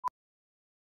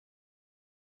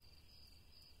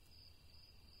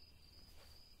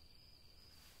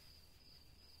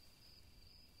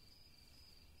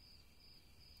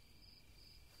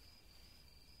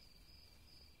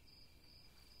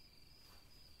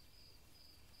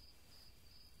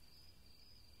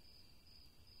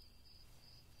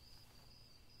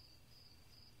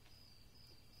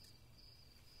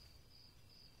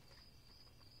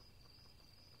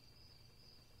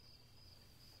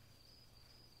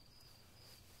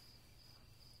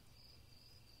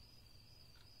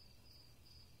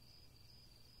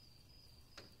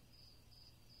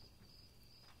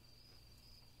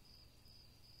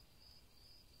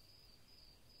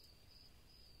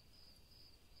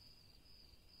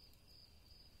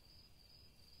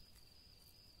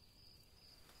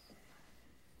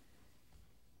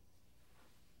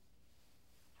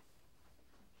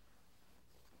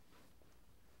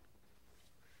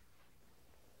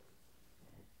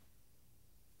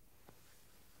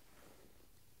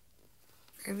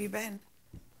Where have you been?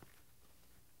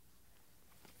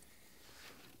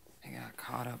 I got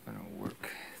caught up in a work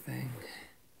thing.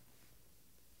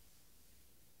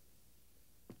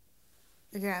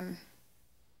 Again.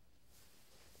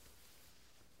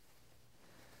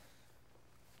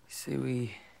 Say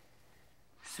we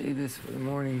save this for the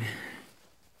morning.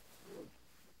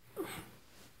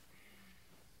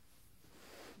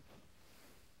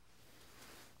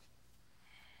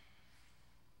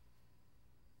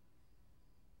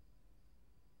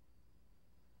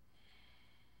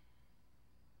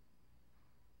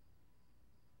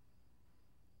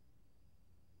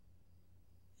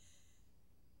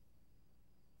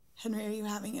 Henry, are you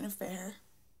having an affair?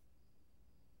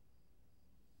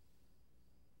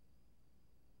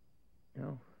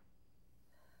 No.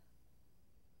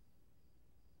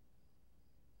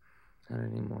 Not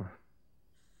anymore.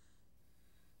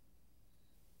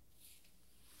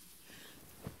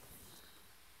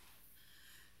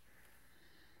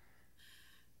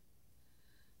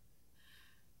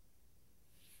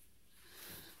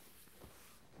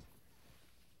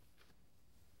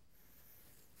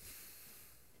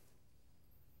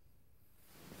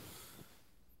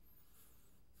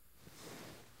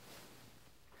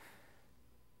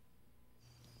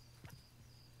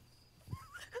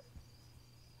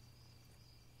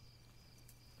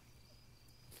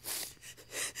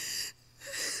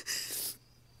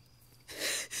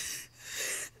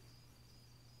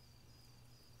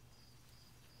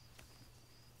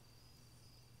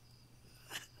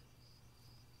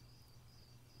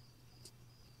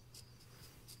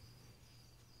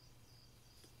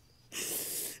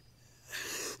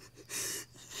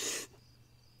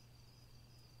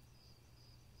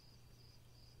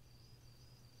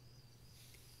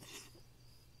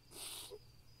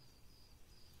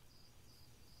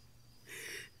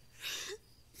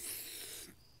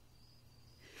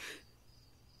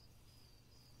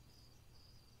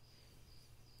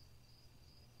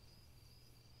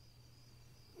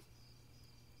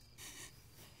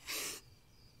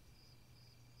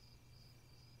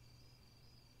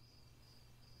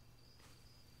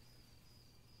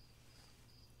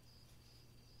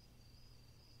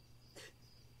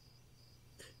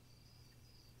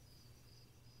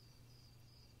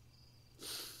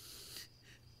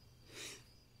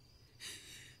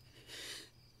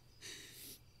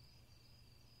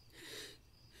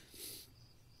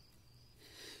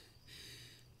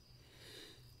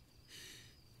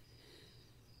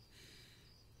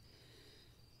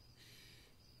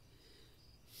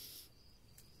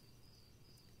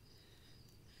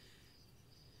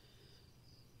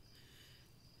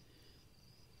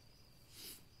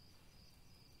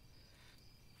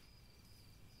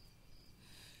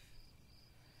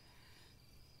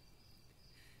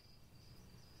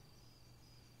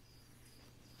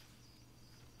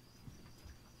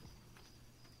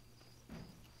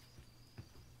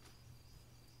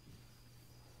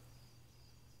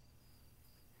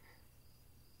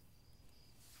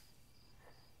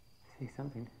 Say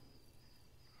something.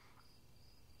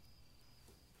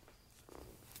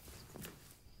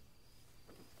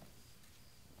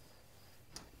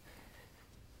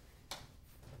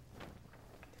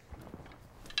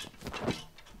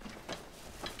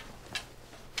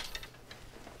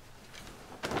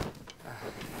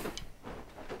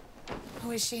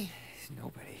 Who is she?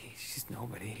 Nobody. She's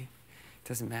nobody.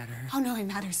 Doesn't matter. Oh, no, it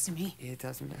matters to me. It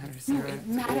doesn't matter, No, Sarah. it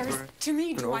matters to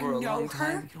me. Do I know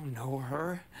her? You don't know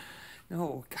her.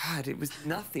 No, God, it was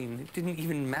nothing. It didn't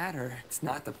even matter. It's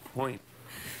not the point.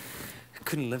 I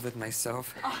couldn't live with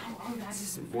myself. Oh, that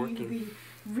is working.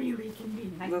 really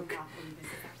convenient. Look,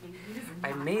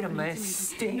 I made a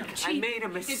mistake. No, I made a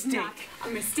mistake. It's not a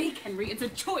mistake, Henry. It's a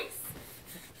choice.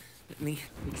 Let me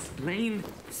explain,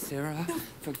 Sarah.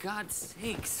 For God's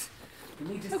sakes. Let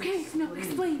me just Okay, no,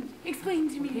 explain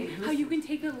to me how you can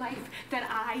take a life that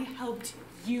I helped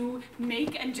you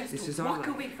make and just This is our walk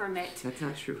life. away from it. That's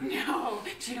not true. No.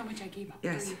 Do you know how much I gave up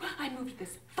Yes. for you? I moved to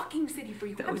this fucking city for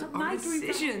you. That I was put our my dreams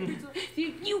decision. up so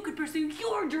you could pursue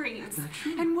your dreams. That's not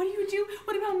true. And what do?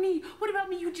 What about me? What about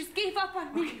me? You just gave up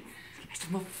on me.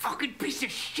 I'm a fucking piece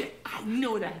of shit. I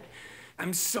know that.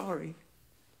 I'm sorry.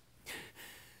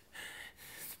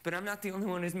 But I'm not the only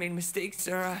one who's made mistakes,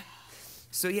 Sarah.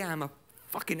 So yeah, I'm a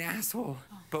fucking asshole.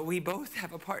 But we both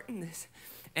have a part in this.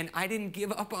 And I didn't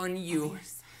give up on you.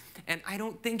 And I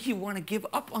don't think you want to give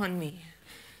up on me.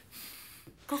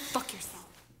 Go fuck yourself.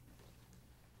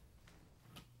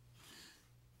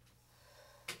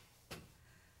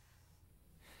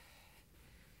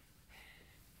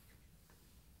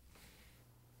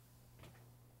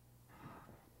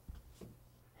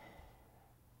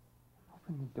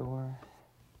 Open the door.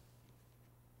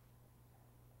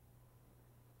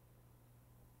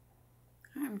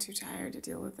 too tired to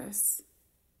deal with this.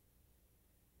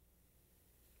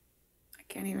 I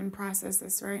can't even process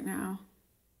this right now.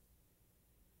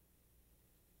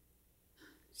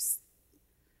 Just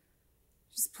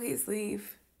please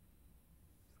leave.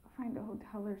 Just go find a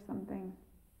hotel or something.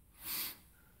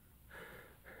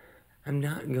 I'm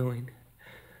not going.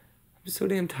 I'm so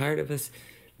damn tired of us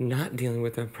not dealing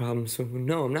with our problems. So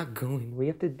no, I'm not going. We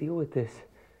have to deal with this.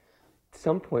 At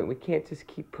some point, we can't just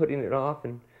keep putting it off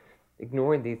and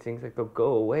ignoring these things like they'll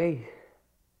go away.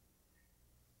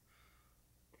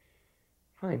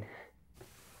 Fine.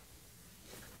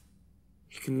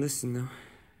 You can listen, though.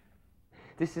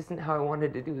 This isn't how I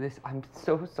wanted to do this. I'm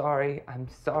so sorry. I'm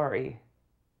sorry.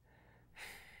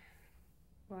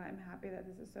 Well, I'm happy that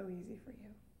this is so easy for you.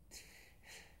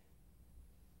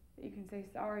 That you can say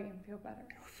sorry and feel better.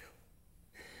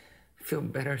 I feel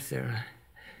better, Sarah.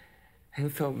 I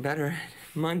haven't felt better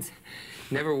in months.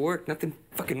 Never worked. Nothing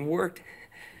fucking worked.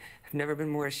 I've never been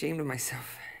more ashamed of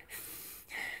myself.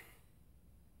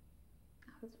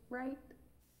 I was right.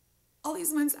 All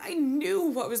these months, I knew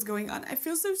what was going on. I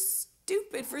feel so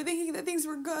stupid for thinking that things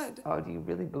were good. Oh, do you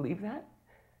really believe that?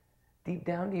 Deep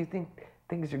down, do you think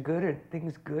things are good? Are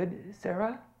things good,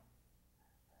 Sarah?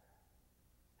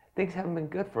 Things haven't been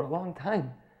good for a long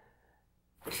time.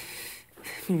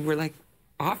 We're like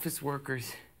office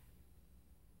workers.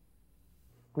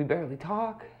 We barely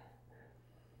talk.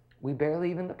 We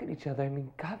barely even look at each other. I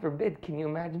mean, God forbid, can you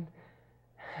imagine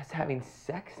us having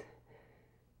sex?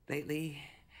 Lately,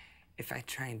 if I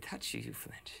try and touch you, you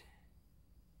flinch.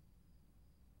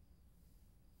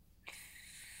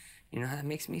 You know how that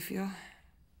makes me feel?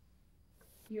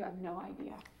 You have no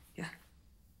idea. Yeah.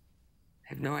 I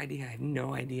have no idea. I have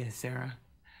no idea, Sarah.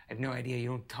 I have no idea. You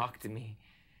don't talk to me.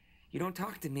 You don't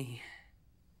talk to me.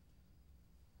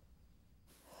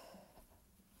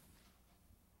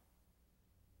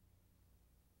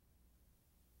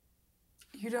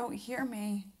 You don't hear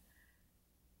me.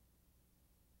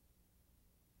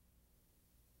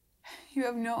 You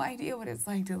have no idea what it's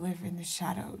like to live in the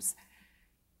shadows.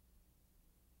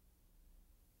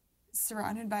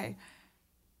 Surrounded by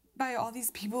all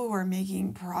these people who are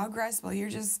making progress while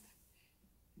you're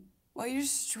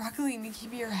struggling to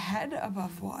keep your head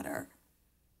above water.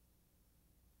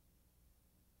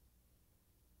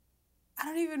 I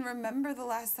don't even remember the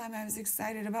last time I was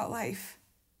excited about life.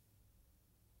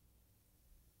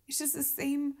 It's just the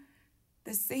same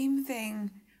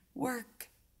thing. Work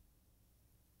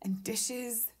and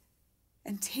dishes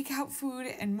and takeout food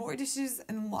and more dishes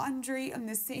and laundry and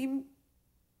the same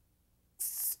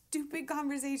stupid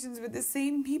conversations with the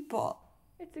same people.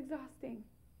 It's exhausting.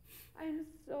 I am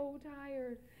so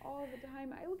tired all the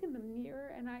time. I look in the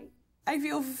mirror and I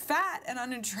feel fat and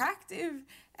unattractive,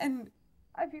 and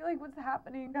I feel like what's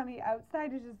happening on the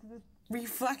outside is just this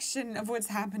reflection of what's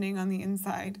happening on the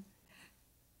inside.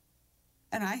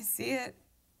 And I see it.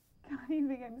 God, you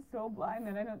think I'm so blind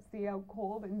that I don't see how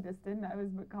cold and distant I was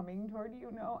becoming toward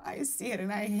you? No, I see it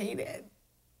and I hate it.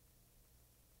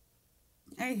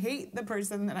 I hate the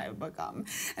person that I've become.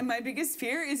 And my biggest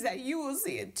fear is that you will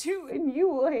see it too and you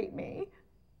will hate me.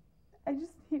 I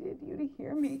just needed you to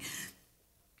hear me.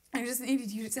 I just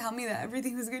needed you to tell me that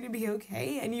everything was going to be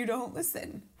okay, and you don't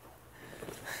listen.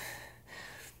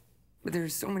 But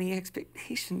there's so many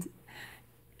expectations,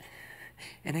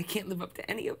 and I can't live up to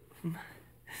any of them.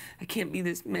 I can't be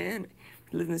this man,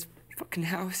 live in this fucking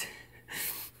house,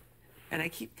 and I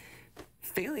keep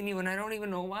failing you, and I don't even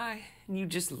know why, and you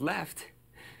just left.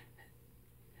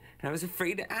 And I was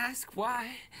afraid to ask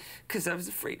why, because I was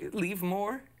afraid to leave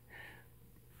more.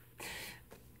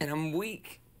 And I'm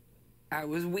weak. I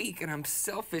was weak, and I'm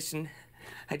selfish, and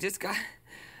I didn't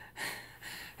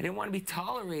want to be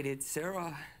tolerated,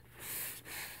 Sarah.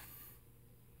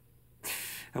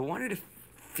 I wanted to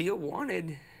feel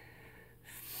wanted.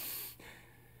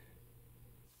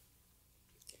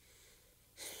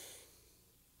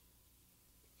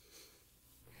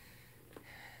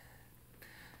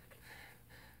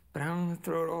 But I don't want to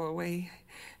throw it all away.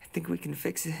 I think we can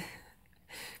fix it.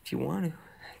 If you want to,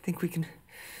 I think we can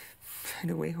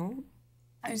find a way home.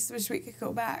 I just wish we could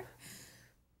go back.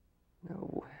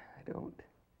 No, I don't.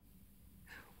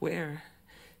 Where?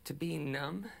 To being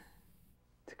numb?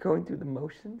 To going through the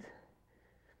motions?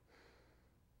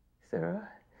 Sarah,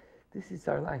 this is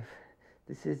our life.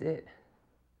 This is it.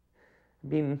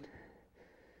 Being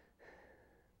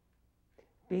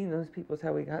those people is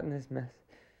how we got in this mess.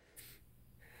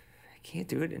 I can't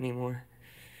do it anymore.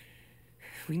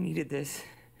 We needed this.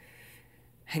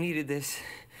 I needed this.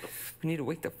 We need to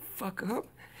wake the fuck up.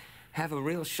 Have a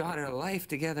real shot at a life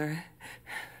together.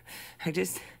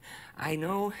 I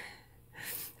know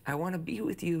I want to be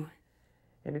with you.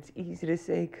 And it's easy to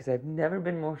say because I've never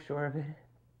been more sure of it.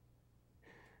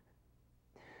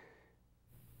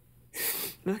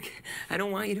 Look, I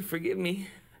don't want you to forgive me.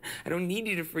 I don't need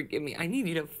you to forgive me. I need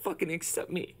you to fucking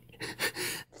accept me.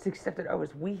 Just accept that I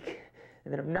was weak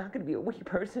and that I'm not gonna be a weak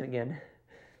person again.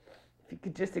 If you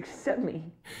could just accept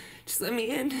me, just let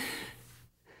me in.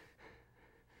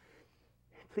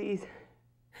 Please.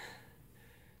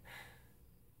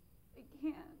 I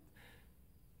can't.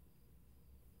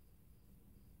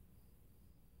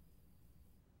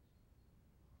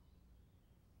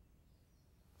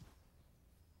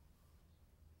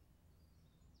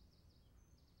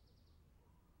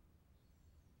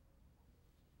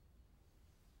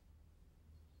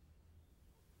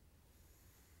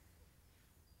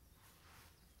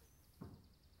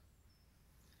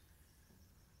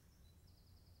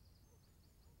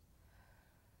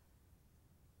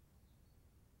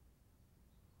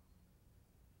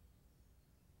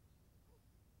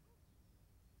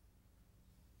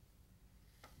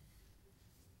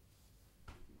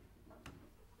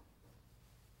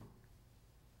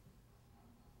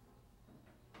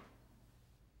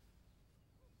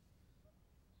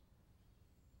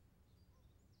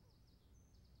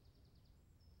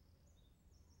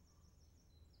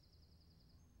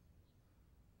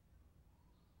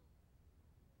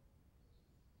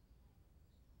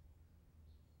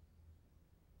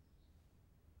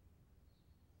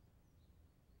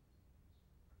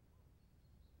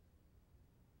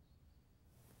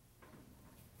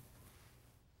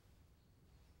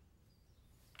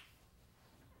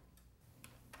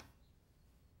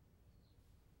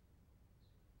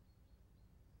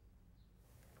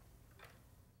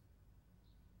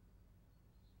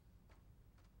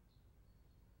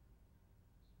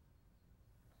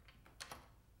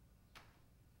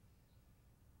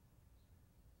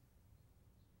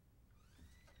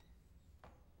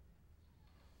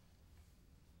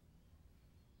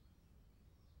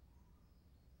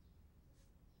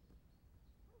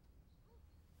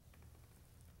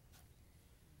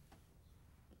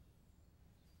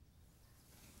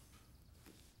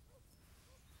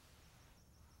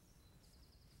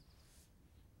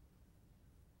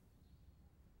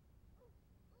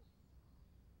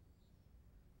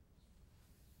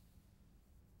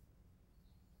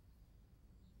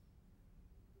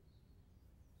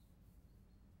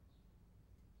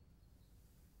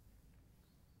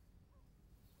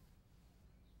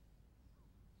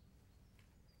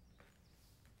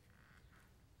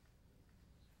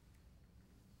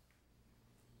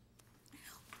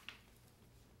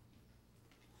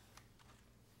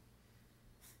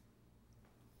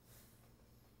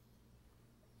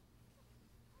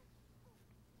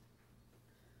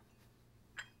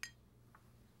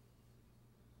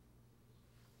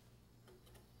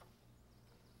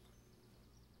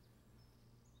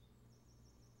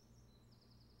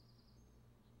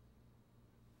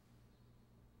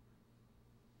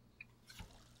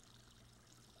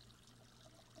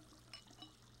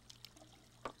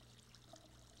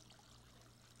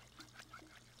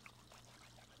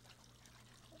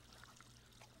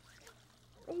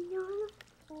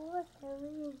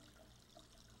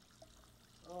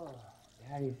 Oh,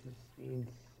 Daddy's just being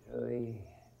silly.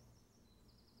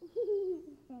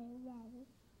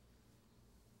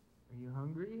 Are you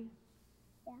hungry?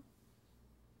 Yeah.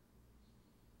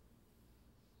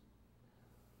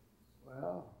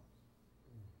 Well,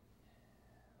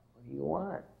 what do you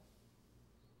want?